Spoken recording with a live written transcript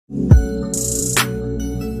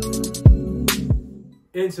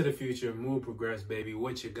into the future, move, progress, baby,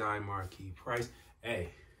 with your guy, Markeith Price. Hey,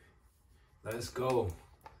 let's go.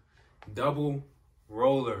 Double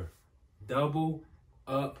roller. Double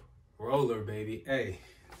up roller, baby. Hey,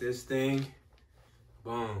 this thing,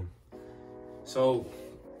 boom. So,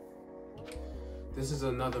 this is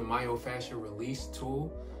another myofascial release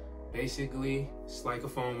tool. Basically, it's like a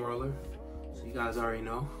foam roller. So you guys already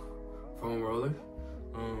know, foam roller.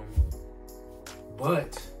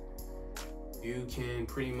 But you can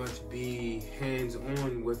pretty much be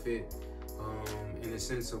hands-on with it in the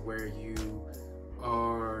sense of where you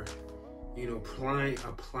are, you know,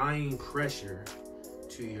 applying pressure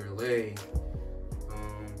to your leg.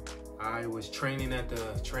 I was training at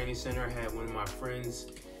the training center. I had one of my friends,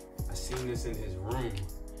 I seen this in his room,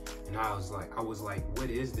 and I was like, what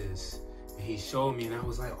is this? And he showed me, and I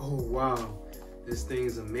was like, oh wow, this thing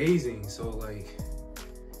is amazing. So like,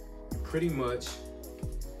 pretty much,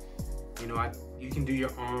 you know, you can do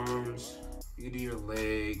your arms, you can do your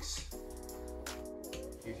legs,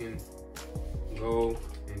 you can go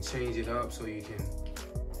and change it up so you can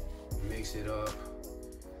mix it up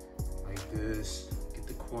like this. Get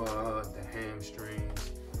the quad, the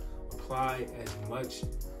hamstrings. Apply as much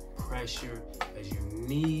pressure as you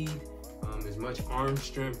need, as much arm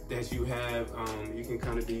strength that you have. You can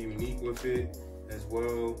kind of be unique with it as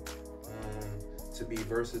well, to be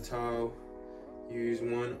versatile. Use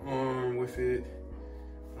one arm with it.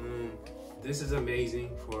 This is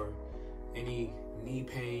amazing for any knee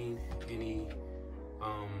pain,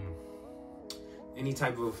 any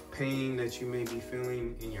type of pain that you may be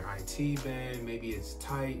feeling in your IT band. Maybe it's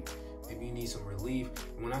tight, maybe you need some relief.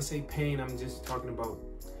 When I say pain, I'm just talking about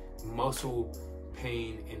muscle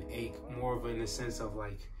pain and ache, more of in the sense of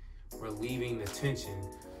like relieving the tension.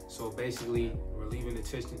 So basically relieving the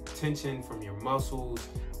tension from your muscles,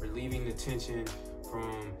 relieving the tension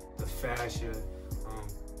from the fascia,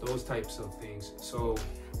 those types of things. So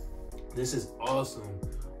this is awesome.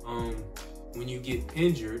 When you get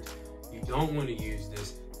injured, you don't want to use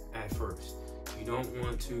this at first. You don't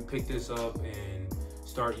want to pick this up and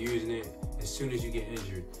start using it as soon as you get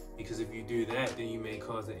injured, because if you do that, then you may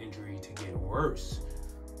cause the injury to get worse.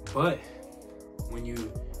 But when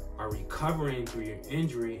you are recovering through your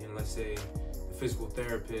injury, and let's say the physical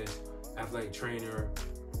therapist, athletic trainer,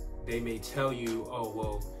 they may tell you, oh,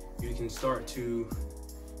 well, you can start to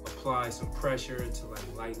apply some pressure to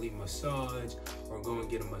like lightly massage or go and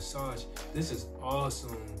get a massage. This is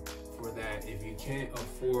awesome for that. If you can't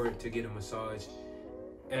afford to get a massage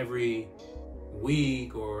every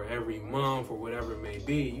week or every month or whatever it may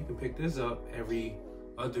be, you can pick this up every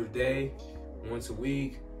other day, once a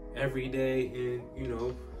week, every day, and you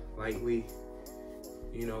know, lightly,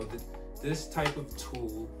 you know, this type of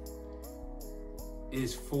tool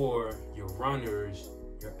is for your runners,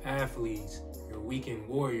 your athletes, your weekend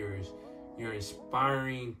warriors, your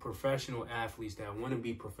inspiring professional athletes that want to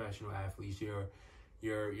be professional athletes,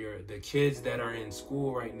 the kids that are in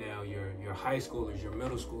school right now, your high schoolers, your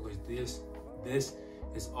middle schoolers. This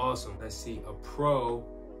is awesome. Let's see, a pro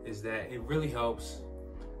is that it really helps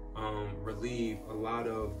relieve a lot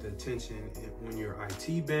of the tension on your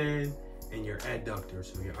IT band and your adductor.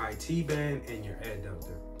 So your IT band and your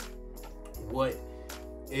adductor.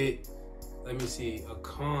 Let me see, a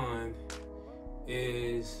con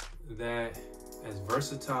is that as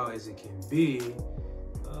versatile as it can be,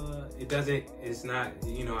 it's not,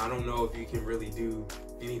 you know, I don't know if you can really do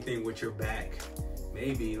anything with your back.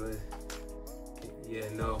 Maybe, yeah,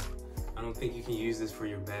 no, I don't think you can use this for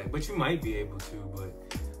your back, but you might be able to. But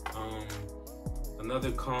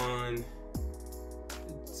another con,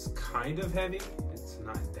 it's kind of heavy. It's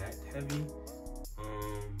not that heavy.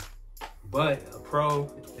 But a pro,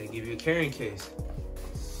 they give you a carrying case,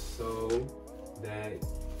 so that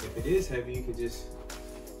if it is heavy, you can just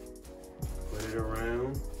put it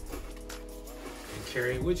around and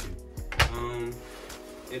carry it with you.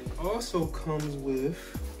 It also comes with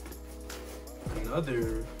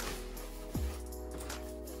another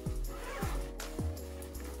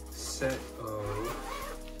set of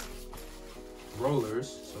rollers.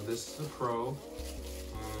 So this is a pro.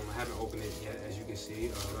 I haven't opened it yet, as you can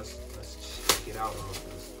see. Let's check it out.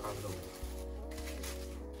 Let's pop it open.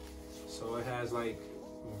 So it has like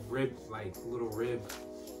little rib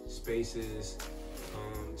spaces,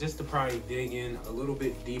 just to probably dig in a little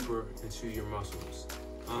bit deeper into your muscles.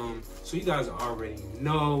 So you guys already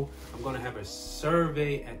know, I'm gonna have a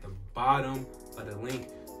survey at the bottom of the link.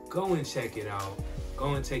 Go and check it out.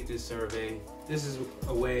 Go and take this survey. This is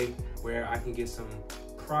a way where I can get some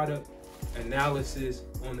product analysis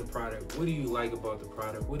on the product. What do you like about the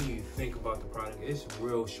product? What do you think about the product? It's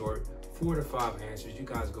real short, 4 to 5 answers. You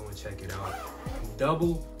guys go and check it out.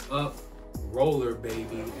 Double Up roller,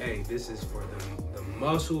 baby. Hey, this is for the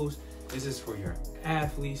muscles. This is for your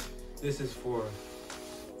athletes. This is for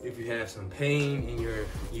if you have some pain and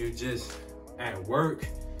you're just at work.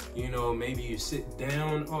 You know, maybe you sit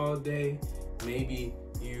down all day. Maybe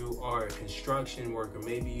you are a construction worker.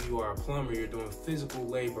 Maybe you are a plumber. You're doing physical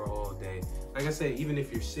labor all day. Like I said, even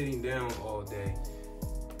if you're sitting down all day,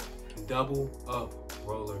 Double Up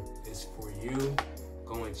roller is for you.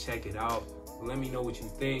 Go and check it out. Let me know what you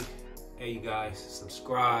think. Hey, you guys,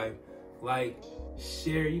 subscribe, like,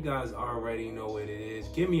 share. You guys already know what it is.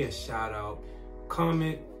 Give me a shout out.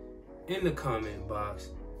 Comment in the comment box.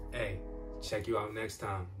 Hey, check you out next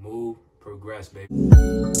time. Move, progress, baby.